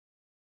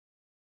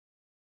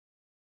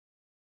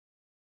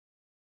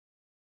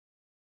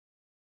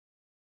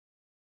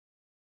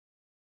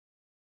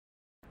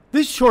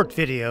This short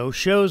video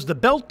shows the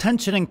belt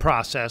tensioning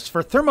process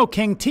for Thermo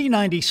King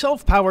T90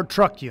 self-powered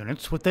truck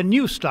units with the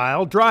new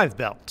style drive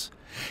belts.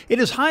 It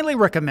is highly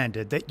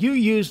recommended that you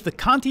use the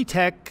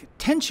ContiTech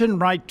Tension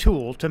Right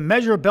tool to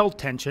measure belt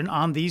tension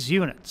on these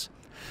units.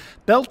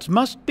 Belts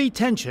must be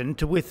tensioned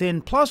to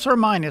within plus or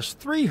minus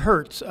 3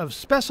 Hz of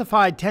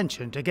specified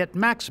tension to get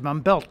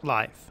maximum belt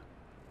life.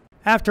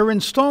 After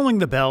installing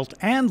the belt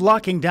and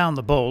locking down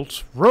the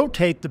bolts,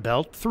 rotate the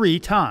belt 3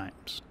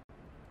 times.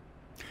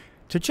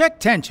 To check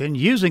tension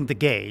using the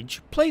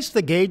gauge, place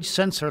the gauge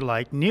sensor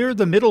light near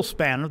the middle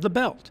span of the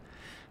belt.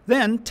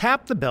 Then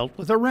tap the belt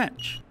with a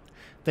wrench.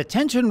 The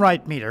tension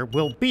right meter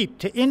will beep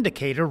to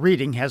indicate a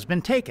reading has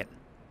been taken.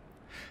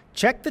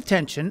 Check the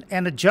tension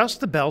and adjust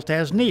the belt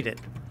as needed.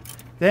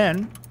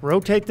 Then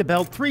rotate the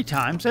belt 3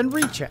 times and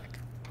recheck.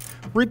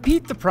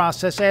 Repeat the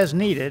process as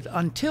needed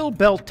until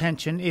belt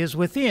tension is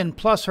within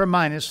plus or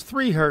minus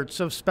 3 Hz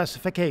of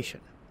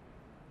specification.